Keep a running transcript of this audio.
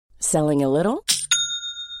Selling a little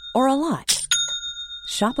or a lot?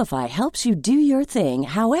 Shopify helps you do your thing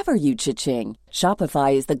however you cha-ching.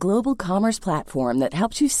 Shopify is the global commerce platform that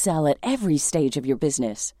helps you sell at every stage of your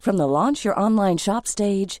business. From the launch your online shop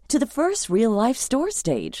stage to the first real-life store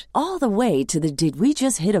stage, all the way to the did we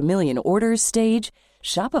just hit a million orders stage.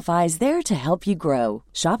 Shopify is there to help you grow.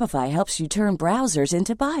 Shopify helps you turn browsers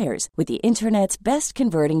into buyers with the internet's best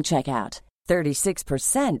converting checkout.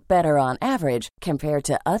 36% better on average compared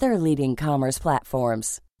to other leading commerce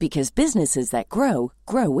platforms. Because businesses that grow,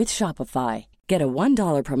 grow with Shopify. Get a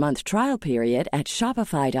 $1 per month trial period at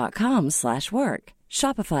shopify.com/work.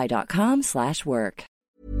 Shopify.com/work.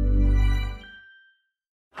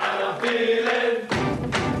 I'm feeling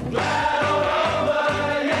glad all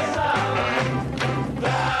over, yes I'm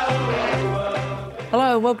glad all over.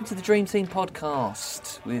 Hello and welcome to the Dream Team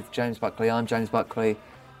podcast with James Buckley. I'm James Buckley.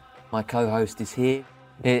 My co-host is here.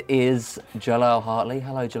 It is Jalal Hartley.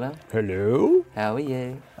 Hello, Jalal. Hello. How are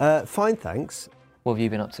you? Fine, thanks. What have you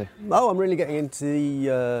been up to? Oh, I'm really getting into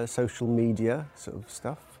the social media sort of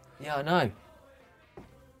stuff. Yeah, I know.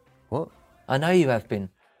 What? I know you have been.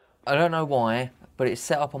 I don't know why, but it's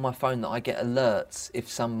set up on my phone that I get alerts if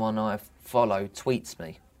someone I follow tweets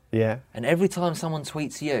me. Yeah. And every time someone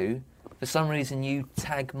tweets you, for some reason you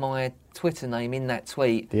tag my Twitter name in that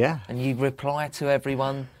tweet. Yeah. And you reply to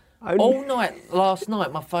everyone. All night, last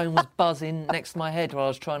night, my phone was buzzing next to my head while I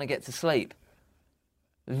was trying to get to sleep.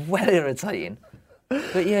 It was well irritating.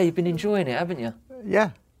 But yeah, you've been enjoying it, haven't you?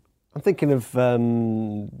 Yeah. I'm thinking of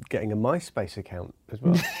getting a MySpace account as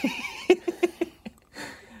well.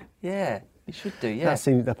 Yeah, you should do, yeah.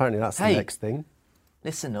 Apparently that's the next thing.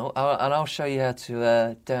 Listen, I'll show you how to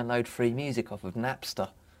download free music off of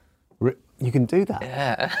Napster. You can do that?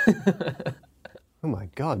 Yeah. Oh my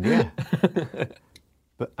God, yeah.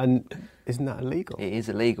 And isn't that illegal? It is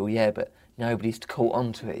illegal, yeah, but nobody's caught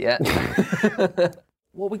on to it yet.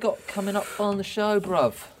 What we got coming up on the show,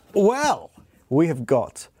 bruv? Well, we have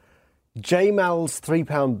got J-Mal's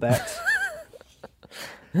 £3 bet.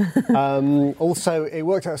 Also, it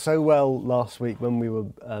worked out so well last week when we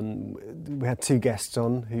had two guests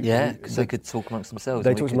on. Because they could talk amongst themselves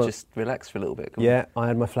and we could just relax for a little bit. Yeah, I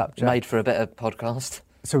had my flapjack. Made for a better podcast.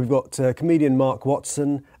 So we've got comedian Mark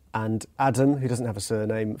Watson and Adam, who doesn't have a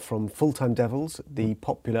surname, from Full-Time Devils, the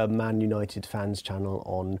popular Man United fans channel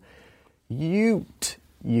on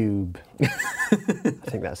YouTube. I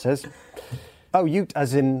think that says. Oh, Ute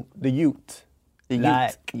as in the Ute. The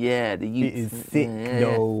Ute. Yeah, the Ute. It is thick,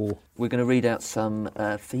 no. We're going to read out some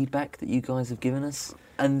feedback that you guys have given us,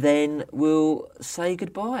 and then we'll say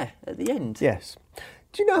goodbye at the end. Yes.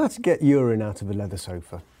 Do you know how to get urine out of a leather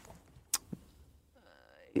sofa?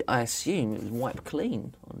 I assume it was wiped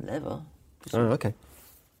clean on leather. Oh, okay.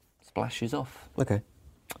 Splashes off. Okay.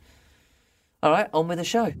 All right, on with the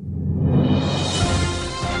show.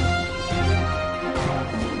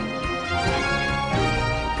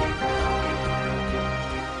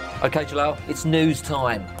 OK, Jalal, it's news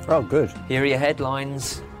time. Oh, good. Here are your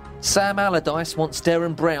headlines. Sam Allardyce wants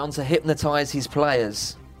Darren Brown to hypnotise his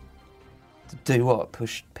players. To do what?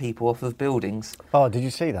 Push people off of buildings? Oh, did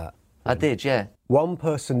you see that? I did, yeah. One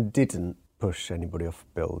person didn't push anybody off a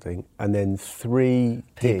building, and then three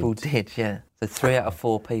people did, yeah. So 3 out of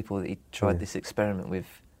 4 people that he tried this experiment with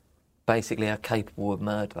basically are capable of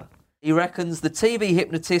murder. He reckons the TV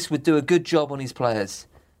hypnotist would do a good job on his players.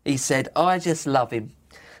 He said, I just love him.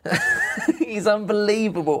 He's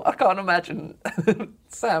unbelievable. I can't imagine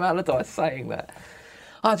Sam Allardyce saying that.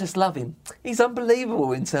 I just love him. He's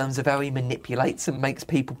unbelievable in terms of how he manipulates and makes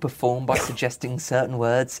people perform by suggesting certain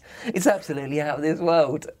words. It's absolutely out of this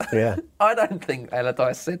world. Yeah. I don't think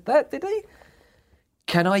Allardyce said that, did he?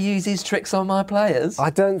 Can I use his tricks on my players?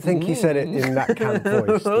 I don't think he said it in that camp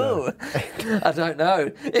voice. No. I don't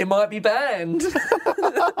know. It might be banned.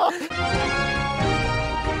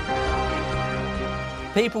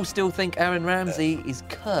 People still think Aaron Ramsey is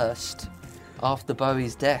cursed after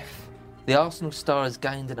Bowie's death. The Arsenal star has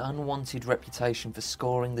gained an unwanted reputation for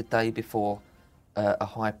scoring the day before a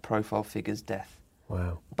high-profile figure's death.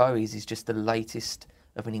 Wow. Bowie's is just the latest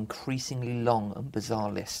of an increasingly long and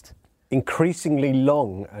bizarre list. Increasingly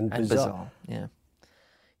long and bizarre. Yeah.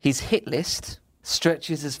 His hit list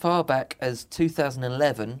stretches as far back as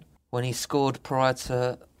 2011, when he scored prior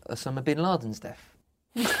to Osama bin Laden's death.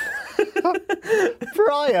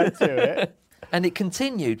 Prior to it? And it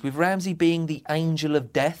continued with Ramsey being the angel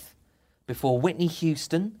of death before Whitney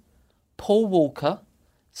Houston, Paul Walker,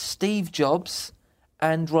 Steve Jobs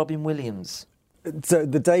and Robin Williams. So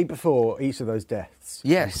the day before each of those deaths?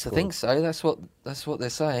 Yes, I think so. That's what they're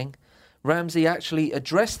saying. Ramsey actually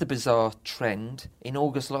addressed the bizarre trend in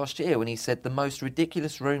August last year when he said, "The most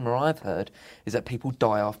ridiculous rumour I've heard is that people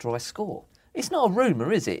die after I score." It's not a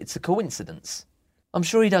rumour, is it? It's a coincidence. I'm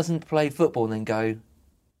sure he doesn't play football and then go,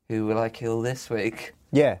 "Who will I kill this week?"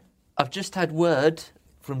 Yeah. I've just had word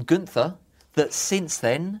from Gunther that since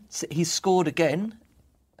then he's scored again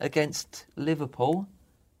against Liverpool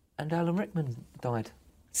and Alan Rickman died.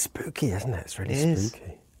 Spooky, isn't it? It's really It is.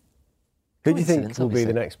 spooky. Who do you think Coincidence, will be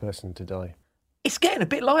obviously. the next person to die? It's getting a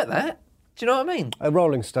bit like that. Do you know what I mean? A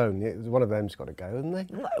Rolling Stone. One of them's got to go, hasn't they?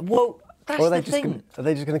 Well, that's Or are the they just thing. are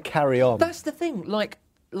they just going to carry on? That's the thing. Like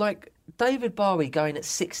David Bowie going at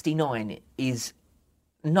 69 is...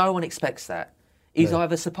 No one expects that. He's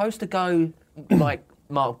either supposed to go like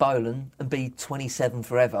Mark Bolan and be 27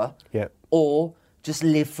 forever, or just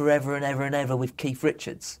live forever and ever and ever with Keith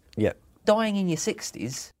Richards. Yeah. Dying in your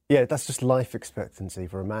 60s... Yeah, that's just life expectancy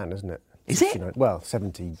for a man, isn't it? Is it? 69 Well,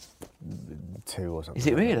 72 or something. Is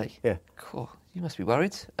it like that. really? Yeah. Cool. You must be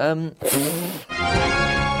worried.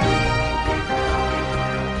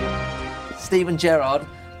 Stephen Gerrard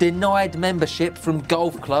denied membership from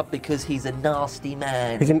golf club because he's a nasty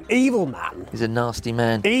man. He's an evil man. He's a nasty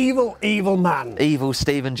man. Evil, evil man. Evil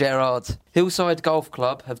Stephen Gerrard. Hillside Golf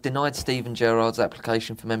Club have denied Stephen Gerrard's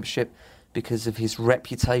application for membership because of his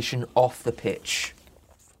reputation off the pitch.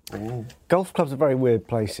 Golf clubs are very weird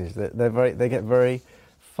places. They get very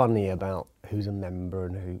funny about who's a member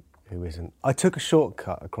and who isn't. I took a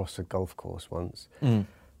shortcut across a golf course once,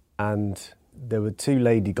 and there were two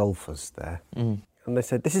lady golfers there, and they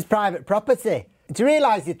said, "This is private property. Do you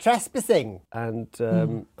realise you're trespassing?" And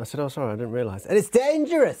I said, "Oh, sorry, I didn't realise." And it's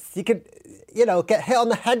dangerous. You could, get hit on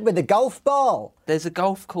the head with a golf ball. There's a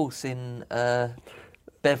golf course in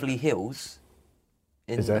Beverly Hills.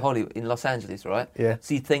 In Hollywood, in Los Angeles, right? Yeah.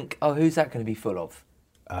 So you think, oh, who's that going to be full of?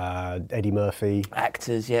 Eddie Murphy.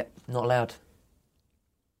 Actors, yeah, not allowed.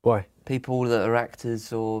 Why? People that are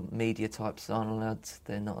actors or media types aren't allowed.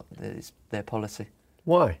 They're not. It's their policy.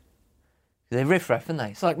 Why? They're riffraff, aren't they?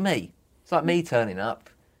 It's like me. It's like me turning up.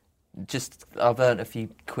 Just, I've earned a few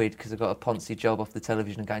quid because I got a Ponzi job off the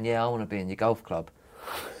television and going, yeah, I want to be in your golf club.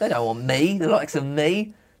 They don't want me, the likes of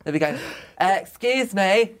me. They'll be going, excuse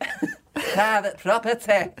me, private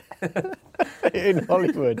property. In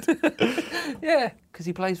Hollywood. Yeah, because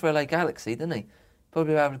he plays for LA Galaxy, doesn't he?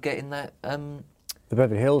 Probably able to get in that... the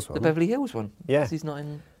Beverly Hills one. The Beverly Hills one. Yeah. 'Cause he's not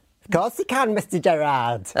in... Of course you can, Mr.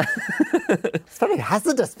 Gerrard. It's very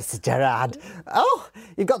hazardous, Mr. Gerrard. Oh,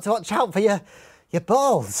 you've got to watch out for your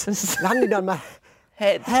balls landing on my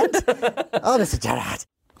Head. Oh, Mr. Gerrard.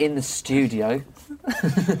 In the studio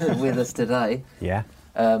with us today. Yeah.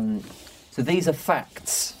 So these are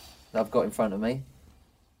facts that I've got in front of me.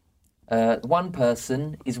 One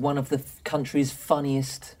person is one of the country's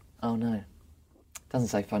funniest... Oh, no. Doesn't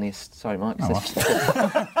say funniest. Sorry, Mike.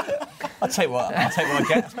 I'll take what I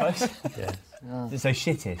get, I suppose. Yeah. Does it say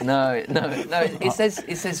shittest? No.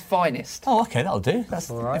 It says finest. Oh, okay, that'll do. That's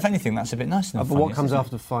all right. If anything, that's a bit nicer than But what funniest, comes isn't it?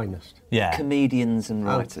 after finest? Yeah. Comedians and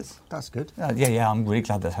writers. That's good. Yeah, I'm really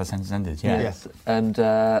glad that's how the sentence ended. Yeah. Yes. And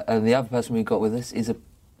the other person we've got with us is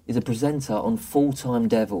a presenter on Full Time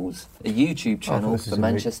Devils, a YouTube channel this is for gonna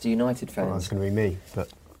be- Manchester United Well, that's fans. going to be me,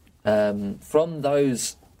 but... From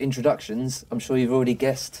those introductions, I'm sure you've already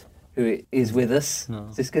guessed who it is with us. No.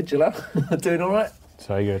 Is this good, Jalal? Doing all right? It's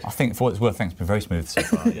very good. I think, for what it's worth, it's been very smooth so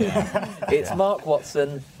far. Yeah. It's Mark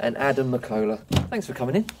Watson and Adam McCullough. Thanks for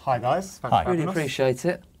coming in. Hi guys. Thanks Hi. for having Really us. appreciate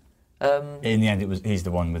it. In the end, he's the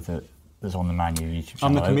one that's on the Man U YouTube channel.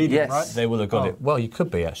 I'm the comedian, Yes. right? They will have got Oh. it. Well, you could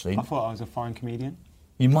be, actually. I thought I was a fine comedian.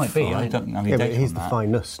 You might be. I don't have any Yeah, but data he's on the that.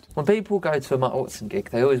 finest. When people go to a Mark Watson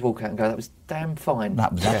gig, they always walk out and go, that was damn fine.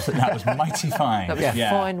 That was that was mighty fine. That was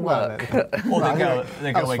fine work. Or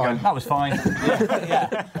they go away going, that was fine.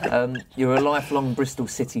 Yeah. You're a lifelong Bristol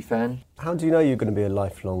City fan. How do you know you're going to be a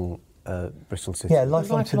lifelong Bristol City? Yeah,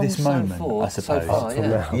 lifelong to this so moment, far, I suppose. So far, From yeah.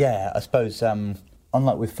 now. Yeah, I suppose,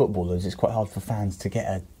 unlike with footballers, it's quite hard for fans to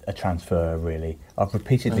get a transfer, really. I've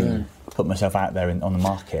repeatedly put myself out there on the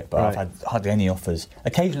market, but I've Right. had hardly any offers.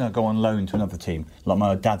 Occasionally I go on loan to another team, like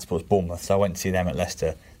my dad supports Bournemouth, so I went to see them at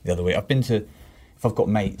Leicester the other week. I've been to, if I've got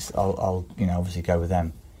mates, I'll obviously go with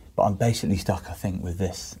them. But I'm basically stuck, I think, with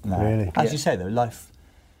this now. Really? As you say, though,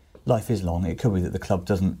 life is long. It could be that the club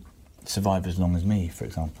doesn't survive as long as me, for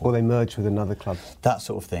example. Or they merge with another club. That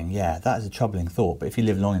sort of thing, yeah. That is a troubling thought. But if you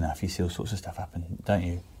live long enough, you see all sorts of stuff happen, don't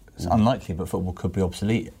you? It's unlikely, but football could be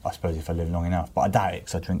obsolete, I suppose, if I live long enough. But I doubt it,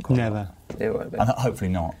 because I drink quite a lot. Never. It won't be. And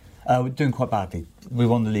hopefully not. We're doing quite badly. We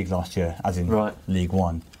won the league last year, as in Right. League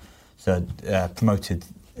One. So promoted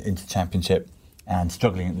into Championship. and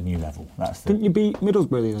struggling at the new level. That's the. Didn't you beat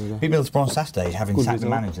Middlesbrough the other day? Beat Middlesbrough on Saturday, having Good sacked the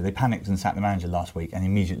result. manager. They panicked and sacked the manager last week, and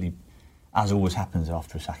immediately, as always happens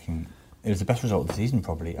after a sacking, it was the best result of the season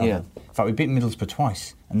probably. Yeah. In fact, we beat Middlesbrough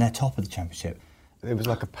twice, and they're top of the Championship. It was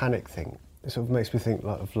like a panic thing. It sort of makes me think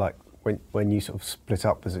of when you sort of split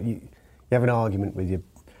up. You have an argument with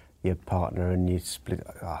your partner and you split.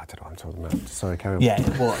 Oh, I don't know what I'm talking about. Sorry, carry on. Yeah,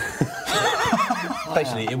 well,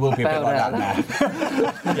 basically, it will be a bit like that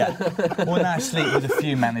now. Yeah, we'll now sleep with a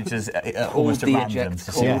few managers almost at the random eject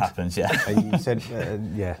to see what called. happens. Yeah, And you said,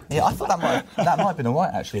 yeah. yeah. I thought that might have been all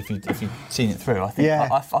right actually if you'd seen it through. I think Yeah.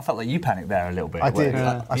 I felt like you panicked there a little bit. I did.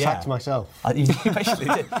 where- I sacked myself. You basically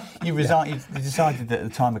did. You resigned. You decided that the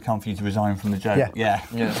time had come for you to resign from the joke. Yeah. Yeah.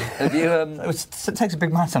 Yeah. Have you? It takes a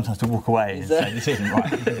big man sometimes to walk away and say this isn't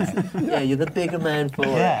right. Yeah, you're the bigger man for it.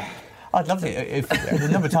 Yeah. I'd love it if the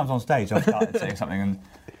number of times on stage I've started saying something and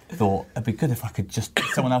thought it'd be good if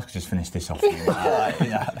someone else could just finish this off.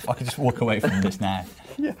 If I could just walk away from this now.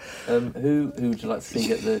 Who would you like to see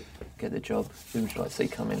get the job? Who would you like to see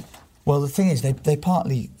come in? Well, the thing is, they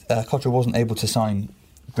partly Cottrell wasn't able to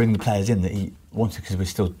bring the players in that he wanted because we're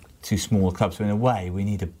still too small a club. So in a way, we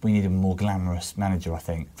need a more glamorous manager. I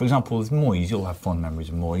think. For example, with Moyes, you'll have fond memories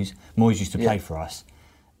of Moyes. Moyes used to play for us.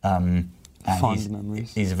 And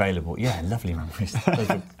Memories. he's available. Yeah, lovely memories.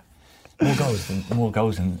 Those were more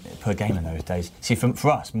goals than per game in those days. See, for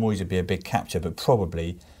us, Moyes would be a big capture, but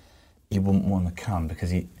probably he wouldn't want to come because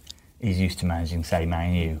he's used to managing, say,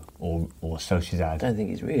 Man U or Sociedad. I don't think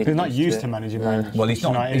he's really. He's not used to managing managers. Well, he's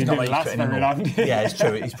not. United. He's He not didn't used last to it very anymore. long. Yeah, it's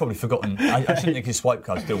true. He's probably forgotten. I shouldn't think his swipe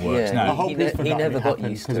card still works. Yeah, No, I hope he he's forgotten never it got happened,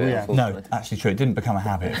 used to 'cause it. we- unfortunately. no, actually true. It didn't become a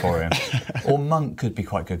habit for him. Or Monk could be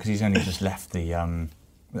quite good because he's only just left the.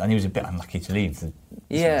 And he was a bit unlucky to leave the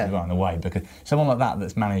on the way because someone like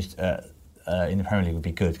that's managed in the Premier League would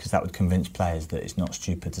be good because that would convince players that it's not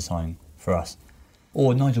stupid to sign for us.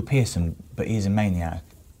 Or Nigel Pearson, but he's a maniac.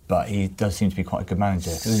 But he does seem to be quite a good manager.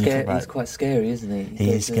 He's quite scary, isn't he?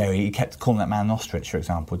 He is scary. He kept calling that man an ostrich, for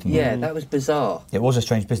example, didn't he? Yeah, that was bizarre. It was a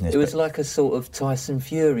strange business. It was but- like a sort of Tyson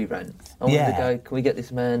Fury rant. I wanted to go, can we get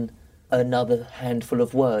this man another handful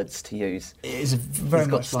of words to use? It's very He's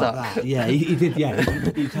got much like stuck. that. Yeah, he did. Yeah,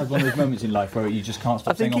 he had one of those moments in life where you just can't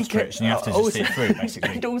stop saying ostrich, and you have to just see it through,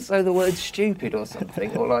 basically. And also the word stupid or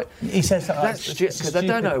something, or like He says something like that's because I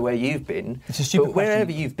don't know where you've been, It's a stupid but wherever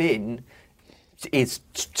question. you've been, it's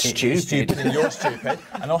stupid. It's stupid and you're stupid.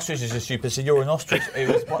 An ostrich is a stupid, so you're an ostrich. It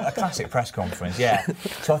was a classic press conference, yeah.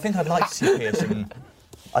 So I think I'd like to see Pearson.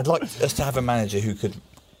 I'd like us to have a manager who could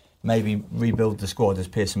maybe rebuild the squad as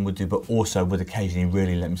Pearson would do, but also would occasionally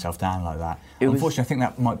really let himself down like that. Unfortunately, I think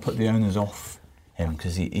that might put the owners off him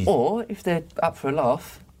because he. Or if they're up for a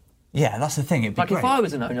laugh. Yeah, that's the thing. It'd be Like great. if I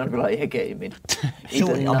was an owner, I'd be like, yeah, get him in. He's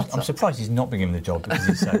Surely, a I'm nutter. surprised he's not been given the job because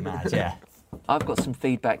he's so mad. Yeah. I've got some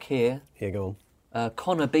feedback here. Yeah, go on.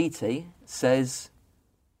 Connor Beatty says,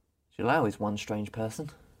 Jalal is one strange person.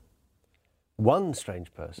 One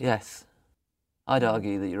strange person. Yes. I'd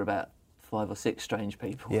argue that you're about 5 or 6 strange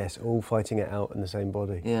people. Yes, all fighting it out in the same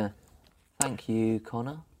body. Yeah. Thank you,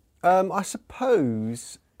 Connor. I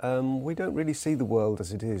suppose we don't really see the world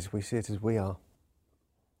as it is. We see it as we are.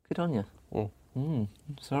 Good on you. Mm.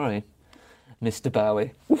 Sorry, Mr.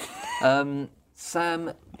 Bowie.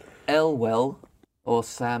 Sam Elwell, or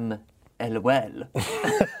Sam Elwell,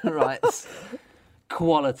 writes,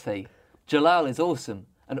 quality. Jalal is awesome.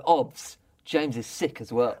 And obvs, James is sick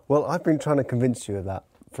as well. Well, I've been trying to convince you of that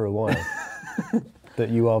for a while. That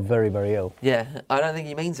you are very, very ill. Yeah, I don't think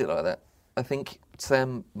he means it like that. I think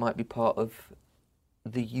Sam might be part of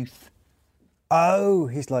the youth. Oh,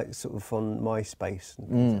 he's like sort of on MySpace.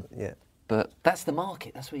 And yeah. But that's the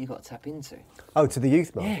market. That's what you've got to tap into. Oh, to the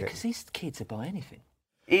youth Yeah, market. because these kids will buy anything.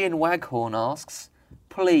 Ian Waghorn asks,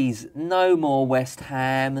 please, no more West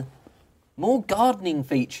Ham. More gardening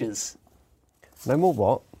features. No more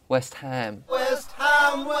what? West Ham. West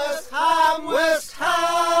Ham, West Ham, West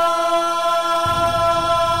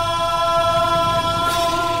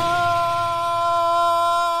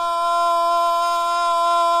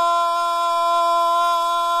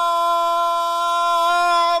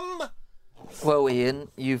Ham! Well, Ian,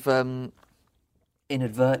 you've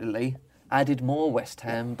inadvertently added more West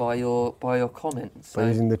Ham by your comments. By So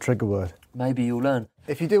using the trigger word. maybe you'll learn.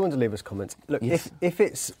 If you do want to leave us comments, look, Yes. if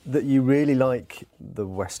it's that you really like the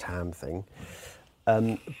West Ham thing,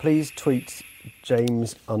 please tweet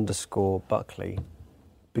James_Buckley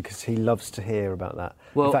because he loves to hear about that.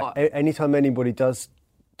 Well, in fact, anytime anybody does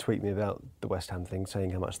tweet me about the West Ham thing,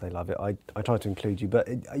 saying how much they love it, I try to include you, but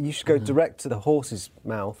you should go direct to the horse's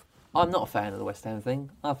mouth. I'm not a fan of the West Ham thing.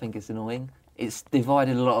 I think it's annoying. It's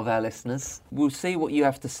divided a lot of our listeners. We'll see what you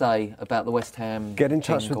have to say about the West Ham. Get in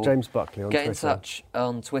touch jingle. with James Buckley on Twitter. Get in touch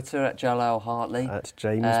on Twitter at Jalal Hartley. At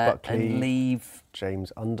James Buckley. And leave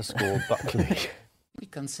James_Buckley. We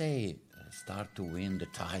can say start to win the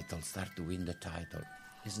title.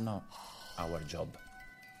 It's not our job.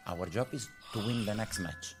 Our job is to win the next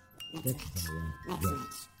match. We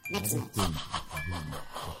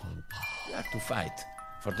have to fight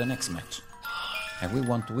for the next match. And we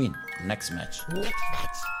want to win next match.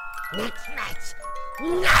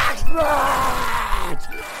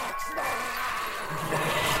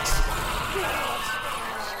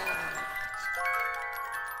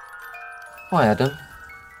 Hi, Adam.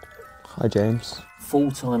 Hi, James.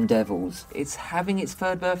 Full-time Devils. It's having its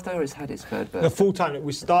third birthday, or it's had its third birthday? The full-time,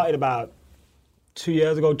 we started about 2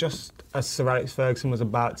 years ago, just as Sir Alex Ferguson was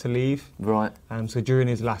about to leave. Right. So during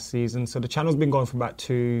his last season. So the channel's been going for about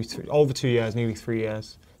over 2 years, nearly 3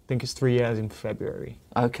 years. I think it's 3 years in February.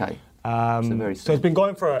 Okay. So it's been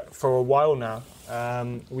going for a while now.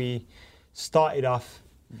 We started off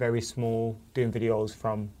very small, doing videos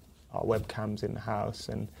from our webcams in the house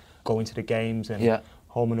and going to the games and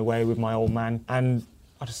home and away with my old man. And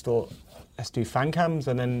I just thought, let's do fan cams.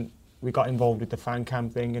 And then we got involved with the fan cam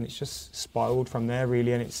thing, and it's just spiraled from there,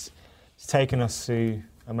 really. And it's taken us to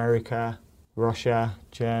America, Russia,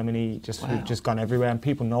 Germany. We've just gone everywhere, and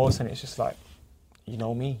people know us, and it's just like, you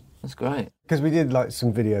know me. That's great. Because we did like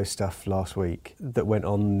some video stuff last week that went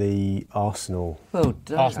on the Arsenal. Well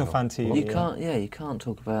done. Arsenal fan TV. You can't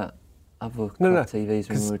talk about other No, TVs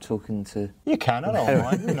when we were talking to. You can, I don't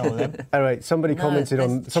mind. You know them. Anyway, somebody commented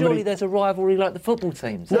on. Surely there's a rivalry like the football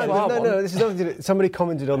teams. No. This is nothing to do. Somebody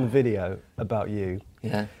commented on the video about you.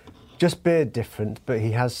 Yeah. Just beard different, but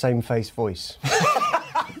he has same face voice.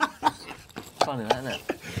 Funny, that, isn't it?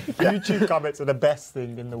 YouTube comments are the best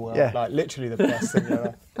thing in the world. Yeah. Like, literally the best thing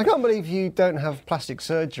ever. I can't believe you don't have plastic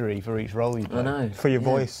surgery for each role you play. I know. For your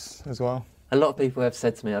voice as well. A lot of people have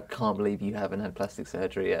said to me, I can't believe you haven't had plastic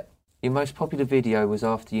surgery yet. Your most popular video was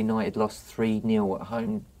after United lost 3-0 at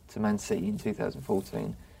home to Man City in 2014,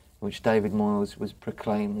 in which David Moyes was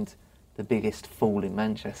proclaimed the biggest fool in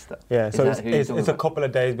Manchester. Yeah, so it's a couple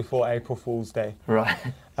of days before April Fool's Day. Right.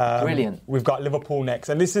 Brilliant. We've got Liverpool next.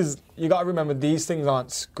 And this is, you got to remember, these things aren't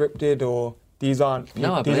scripted or these aren't...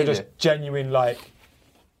 No, I these are just it. genuine, like,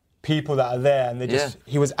 people that are there. And they just...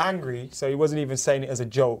 He was angry, so he wasn't even saying it as a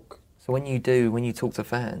joke. So when you talk to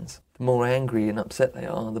fans, the more angry and upset they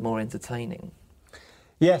are, the more entertaining.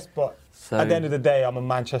 Yes, but at the end of the day, I'm a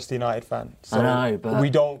Manchester United fan. So I know, but... we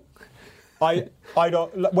don't... I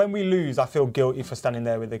don't... When we lose, I feel guilty for standing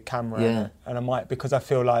there with the camera. And I might, because I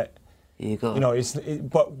feel like...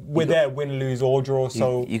 but we're there, win, lose or draw,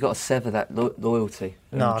 so... You've got to sever that loyalty.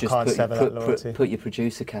 No, I can't sever that loyalty. Put your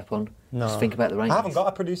producer cap on. No. Just think about the Rangers. I haven't got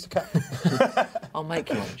a producer cap. I'll make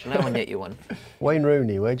you one. Shall I get you one? Wayne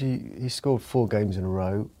Rooney, he scored 4 games in a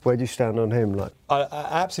row. Where do you stand on him? Like, I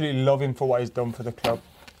absolutely love him for what he's done for the club.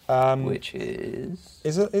 Which is...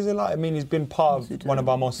 Is it like... I mean, he's been part of one of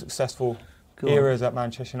our most successful eras at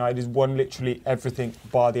Manchester United. He's won literally everything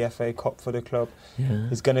bar the FA Cup for the club. Yeah.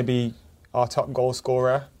 He's going to be our top goal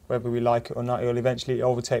scorer, whether we like it or not. He'll eventually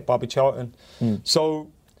overtake Bobby Charlton.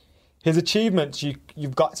 So his achievements,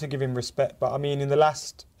 you've got to give him respect. But I mean, in the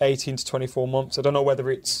last 18 to 24 months, I don't know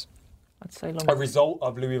whether it's a result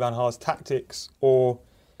of Louis van Gaal's tactics or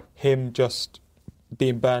him just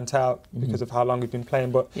being burnt out because of how long he's been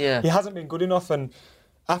playing. But he hasn't been good enough. And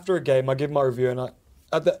after a game, I give my review, and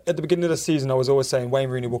at the beginning of the season, I was always saying, Wayne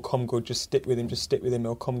Rooney will come good, just stick with him,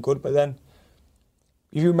 he'll come good. But then,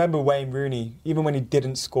 if you remember Wayne Rooney, even when he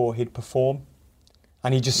didn't score, he'd perform.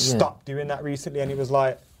 And he just stopped doing that recently, and he was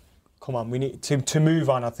like, come on, we need to move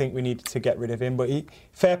on. I think we need to get rid of him. But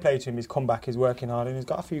fair play to him, he's come back, he's working hard, and he's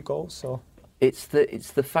got a few goals. So It's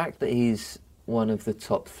the fact that he's one of the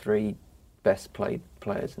top 3 best played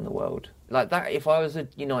players in the world. Like that, if I was a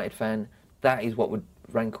United fan, that is what would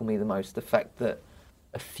rankle me the most. The fact that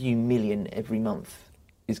a few million every month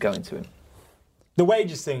is going to him. The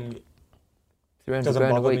wages thing doesn't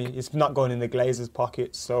bother me. It's not going in the Glazers'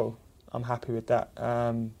 pockets, so I'm happy with that.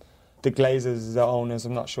 The Glazers, the owners,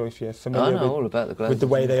 I'm not sure if you're familiar all about the Glazers, with the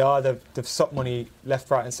way they are. They've sucked money left,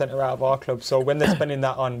 right and centre out of our club. So when they're spending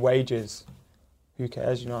that on wages, who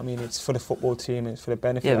cares, you know what I mean? It's for the football team, it's for the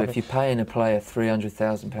benefit of it. Yeah, but if you're paying a player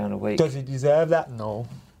 £300,000 a week... Does he deserve that? No.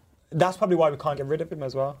 That's probably why we can't get rid of him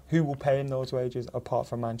as well. Who will pay him those wages apart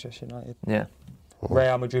from Manchester United? Yeah.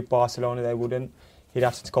 Real Madrid, Barcelona, they wouldn't. He'd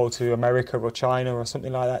have to go to America or China or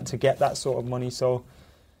something like that to get that sort of money. So,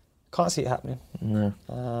 can't see it happening. No.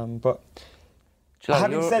 But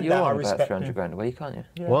having said that, I respect you're on about £300,000 a week, aren't you?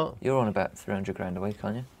 Yeah. What? You're on about £300,000 a week,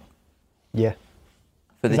 aren't you? Yeah.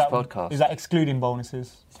 For this podcast. Is that excluding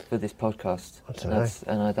bonuses? For this podcast. I don't know.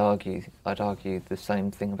 And I'd argue the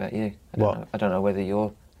same thing about you. I don't know whether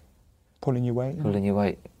you're Pulling your weight? pulling your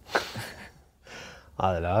weight.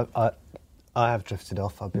 I don't know. I have drifted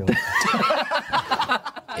off, I'll be honest.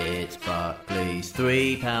 It's Buckley's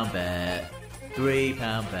 £3 bet,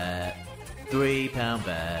 £3 bet, £3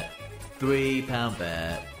 bet, £3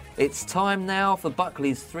 bet. It's time now for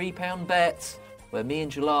Buckley's £3 bet, where me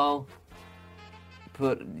and Jalal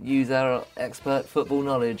use our expert football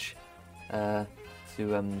knowledge to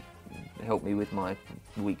help me with my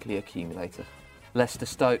weekly accumulator. Leicester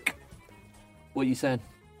Stoke. What are you saying?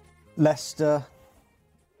 Leicester.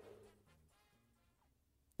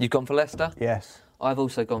 You've gone for Leicester? Yes. I've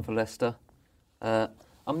also gone for Leicester.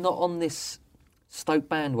 I'm not on this Stoke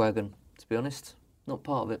bandwagon, to be honest. Not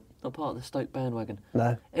part of it. Not part of the Stoke bandwagon.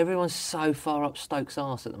 No. Everyone's so far up Stoke's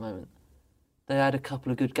arse at the moment. They had a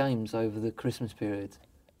couple of good games over the Christmas period.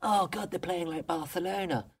 Oh, God, they're playing like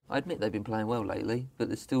Barcelona. I admit they've been playing well lately, but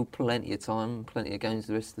there's still plenty of time, plenty of games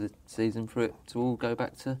the rest of the season for it to all go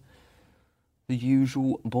back to the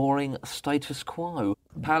usual boring status quo.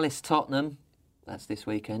 Palace Tottenham. That's this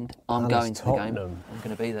weekend. I'm going to the game. I'm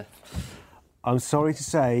going to be there. I'm sorry to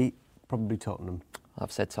say, probably Tottenham.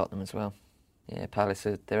 I've said Tottenham as well. Yeah, Palace,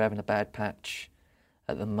 they're having a bad patch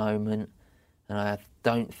at the moment. And I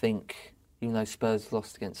don't think, even though Spurs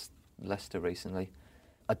lost against Leicester recently,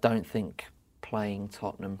 I don't think playing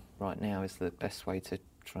Tottenham right now is the best way to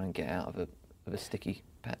try and get out of a sticky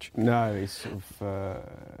patch. No, it's sort of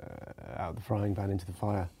out of the frying pan into the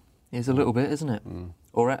fire. It's a little bit, isn't it? Mm.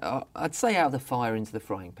 Or I'd say out of the fire into the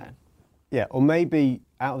frying pan. Yeah, or maybe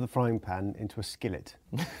out of the frying pan into a skillet.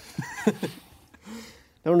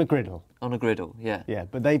 They're on a griddle. On a griddle, yeah. Yeah,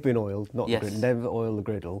 but they've been oiled, not yes. the griddle. Never oil the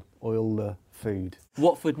griddle, oil the food.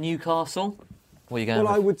 Watford, Newcastle. What are you going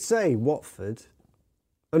with? I would say Watford.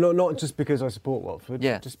 Not just because I support Watford,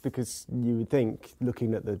 yeah. Just because you would think,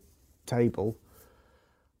 looking at the table.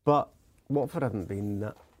 But Watford haven't been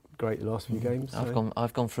that great the last few games. So.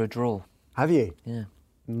 I've gone for a draw. Have you? Yeah.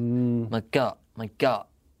 My gut. You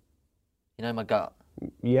know my gut.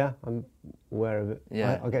 Yeah, I'm aware of it.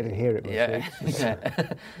 Yeah. I get to hear it. Yeah.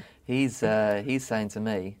 He's saying to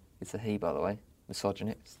me, it's a he, by the way,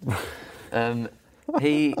 misogynist.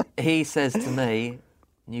 He says to me,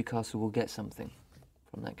 Newcastle will get something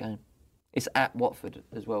from that game. It's at Watford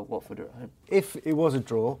as well. Watford are at home. If it was a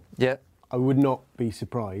draw, yeah, I would not be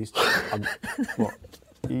surprised. What?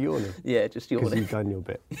 Are you yawning? Yeah, just yawning. Because you've done your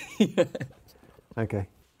bit. Yeah. Okay.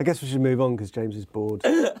 I guess we should move on because James is bored.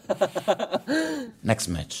 Next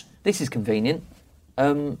match. This is convenient.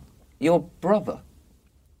 Your brother,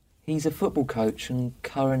 he's a football coach and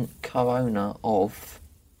current co-owner of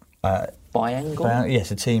Biangon. Yes,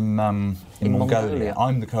 a team in Mongolia.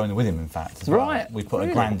 I'm the co-owner with him, in fact. Right. We put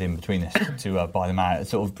a grand in between us to buy them out. It's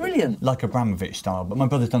sort of brilliant, like Abramovich style. But my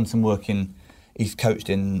brother's done some work he's coached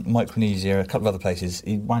in Micronesia, a couple of other places.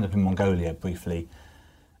 He wound up in Mongolia briefly.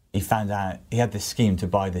 He found out he had this scheme to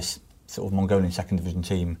buy this sort of Mongolian second division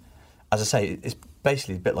team. As I say, it's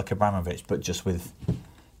basically a bit like Abramovich, but just with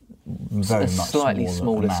very much slightly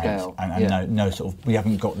smaller scale. And no sort of, we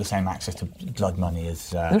haven't got the same access to blood money as.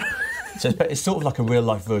 So it's sort of like a real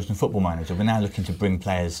life version of Football Manager. We're now looking to bring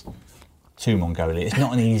players to Mongolia. It's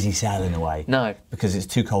not an easy sell in a way. No. Because it's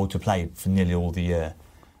too cold to play for nearly all the year.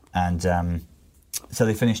 And so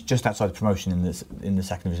they finished just outside the promotion in the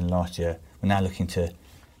second division last year. We're now looking to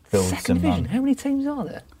build second division? How many teams are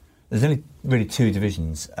there? There's only really 2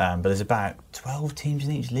 divisions, but there's about 12 teams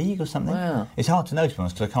in each league or something. Wow. It's hard to know, to be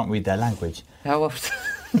honest, because I can't read their language. How often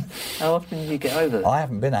do you get over there? I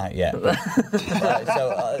haven't been out yet.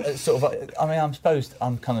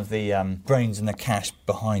 I'm kind of the brains and the cash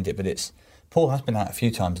behind it, but Paul has been out a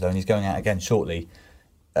few times though, and he's going out again shortly.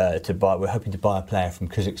 We're hoping to buy a player from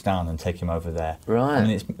Kazakhstan and take him over there. Right. I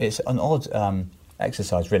mean, it's an odd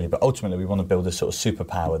exercise really, but ultimately we want to build a sort of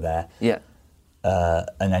superpower there. Yeah.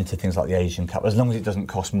 And enter things like the Asian Cup, as long as it doesn't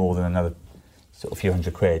cost more than another sort of few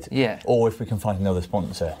 £100. Yeah. Or if we can find another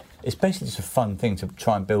sponsor. It's basically just a fun thing to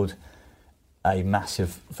try and build a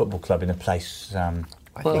massive football club in a place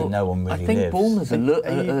where no one really lives. I think Bournemouth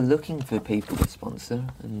are looking for people to sponsor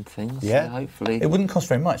and things. Yeah. So hopefully. It wouldn't cost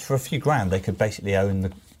very much. For a few grand, they could basically own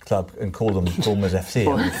the club and call them Bournemouth FC.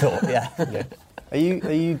 I thought, yeah. Are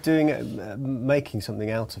you doing it, making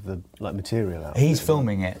something out of the material out? He's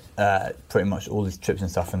filming it, pretty much all his trips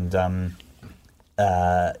and stuff, and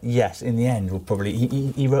yes, in the end, we'll probably.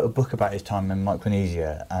 He wrote a book about his time in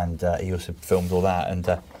Micronesia, and he also filmed all that, and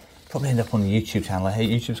probably end up on the YouTube channel. Hey,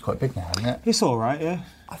 YouTube's quite big now, isn't it? It's all right, yeah.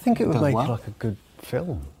 I think it would Does make well. like a good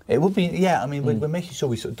film. It would be, yeah. I mean, we're making sure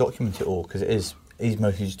we sort of document it all because he's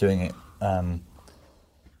mostly just doing it.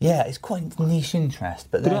 Yeah, it's quite niche interest,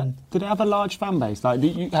 but then... Did it have a large fan base? Like,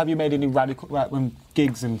 have you made any radical... when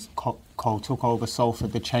Giggs and Cole took over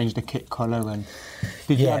Salford, they changed the kit colour and...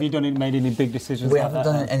 Have you made any big decisions We like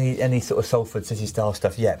haven't done any sort of Salford City-style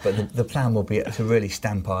stuff yet, but the plan will be to really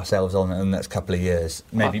stamp ourselves on it in the next couple of years.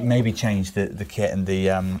 Maybe change the kit and the...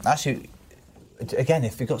 Actually, again,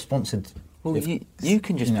 if we got sponsored... Well, you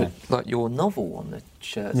can just put like your novel on the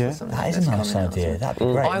shirts or something. That is a nice idea. That'd be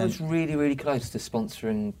great. I was really, really close to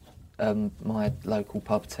sponsoring my local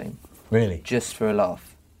pub team. Really? Just for a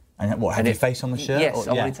laugh. And what, have your face on the shirt? Yes,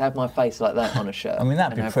 I wanted to have my face like that on a shirt. I mean,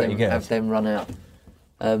 that'd be pretty good. Have them run out.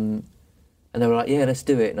 And they were like, yeah, let's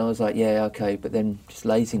do it. And I was like, yeah, OK. But then just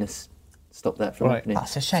laziness stopped that from happening.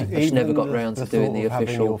 That's a shame. I just never got round to doing the official...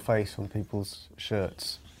 having your face on people's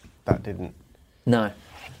shirts, that didn't... No.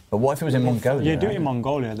 But what if it was in Mongolia? Yeah, do it in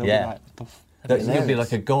Mongolia. Yeah. You'd be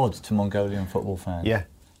like a god to Mongolian football fans. Yeah.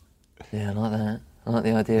 Yeah, I like that. I like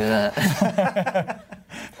the idea of that.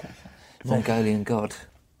 Mongolian god.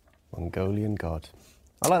 Mongolian god.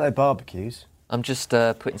 I like their barbecues. I'm just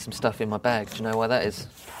putting some stuff in my bag. Do you know why that is?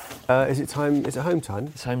 Is it time? Is it home time?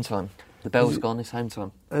 It's home time. The bell's gone, it's home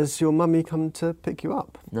time. Has your mummy come to pick you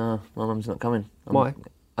up? No, my mum's not coming. Why?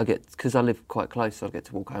 Because I live quite close, so I get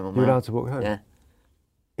to walk home on my You're own. allowed to walk home? Yeah.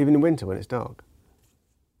 Even in winter when it's dark?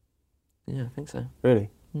 Yeah, I think so. Really?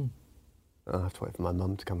 I'll have to wait for my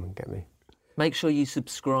mum to come and get me. Make sure you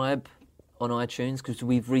subscribe on iTunes, because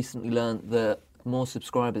we've recently learned that more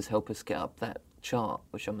subscribers help us get up that chart,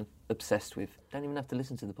 which I'm obsessed with. Don't even have to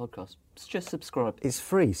listen to the podcast. Just subscribe. It's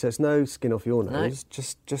free, so it's no skin off your nose. No.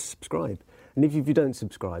 Just subscribe. And if you don't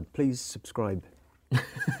subscribe, please subscribe.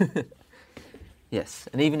 Yes,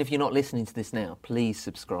 and even if you're not listening to this now, please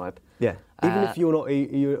subscribe. Yeah, even if you're not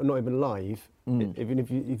even live, even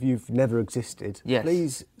if you've never existed,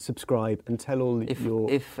 please subscribe and tell all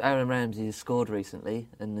your... If Aaron Ramsey has scored recently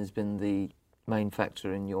and has been the main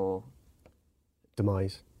factor in your...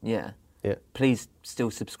 demise. Yeah. Please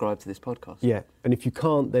still subscribe to this podcast. Yeah, and if you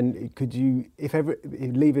can't, then could you,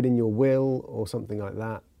 leave it in your will or something like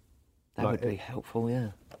that? That would be helpful, yeah.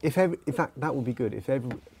 In fact, that would be good. If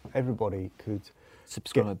everybody could...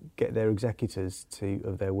 subscribe. Get their executors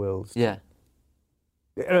of their wills. Yeah.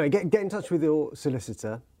 Anyway, get in touch with your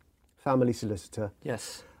solicitor, family solicitor.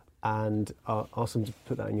 Yes. And ask them to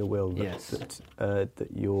put that in your will. That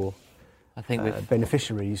your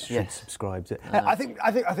beneficiaries should subscribe to it. I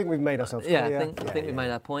think we've made ourselves clear. Yeah, I think we've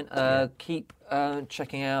made our point. Keep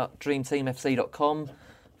checking out dreamteamfc.com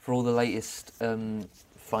for all the latest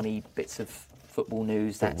funny bits of football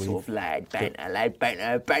news, that sort of lad banter, lad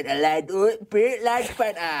banter, bit lad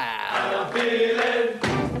banter.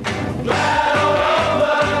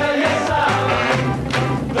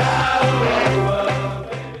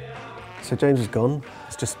 So James is gone.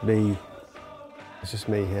 It's just me. It's just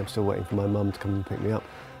me here. I'm still waiting for my mum to come and pick me up.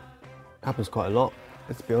 Happens quite a lot,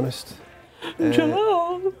 let's be honest.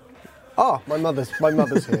 Jalal. My mother's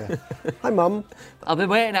here. Hi, Mum. I've been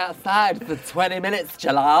waiting outside for 20 minutes,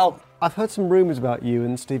 Jalal. I've heard some rumours about you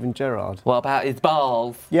and Stephen Gerrard. What about his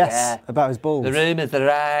balls? Yes, about his balls. The rumours are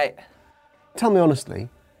right. Tell me honestly.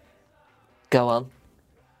 Go on.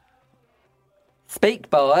 Speak,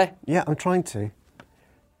 boy. Yeah, I'm trying to.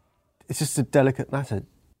 It's just a delicate matter.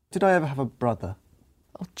 Did I ever have a brother?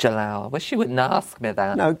 Oh, Jalal, I wish you wouldn't ask me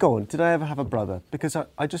that. No, go on. Did I ever have a brother? Because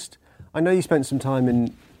I know you spent some time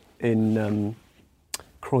in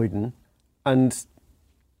Croydon, and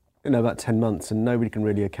about 10 months, and nobody can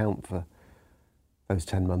really account for those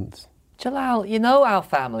 10 months. Jalal, you know our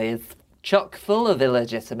family is chock full of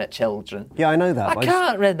illegitimate children. Yeah, I know that. I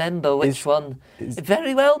can't remember which one. It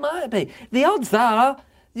very well might be. The odds are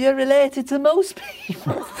you're related to most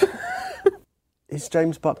people. Is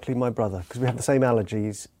James Buckley my brother? Because we have the same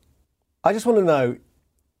allergies. I just want to know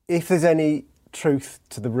if there's any truth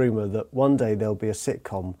to the rumour that one day there'll be a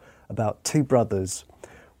sitcom about two brothers,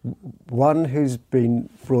 one who's been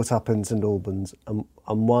brought up in St Albans and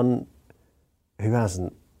one who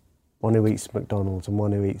hasn't, one who eats McDonald's and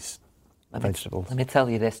one who eats vegetables. Let me tell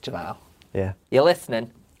you this, Jalal. Yeah. You're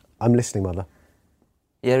listening? I'm listening, Mother.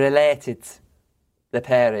 You're related, the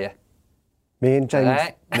pair of you. Me and James...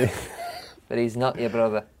 Right? But he's not your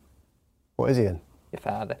brother. What is he then? Your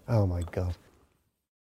father. Oh, my God.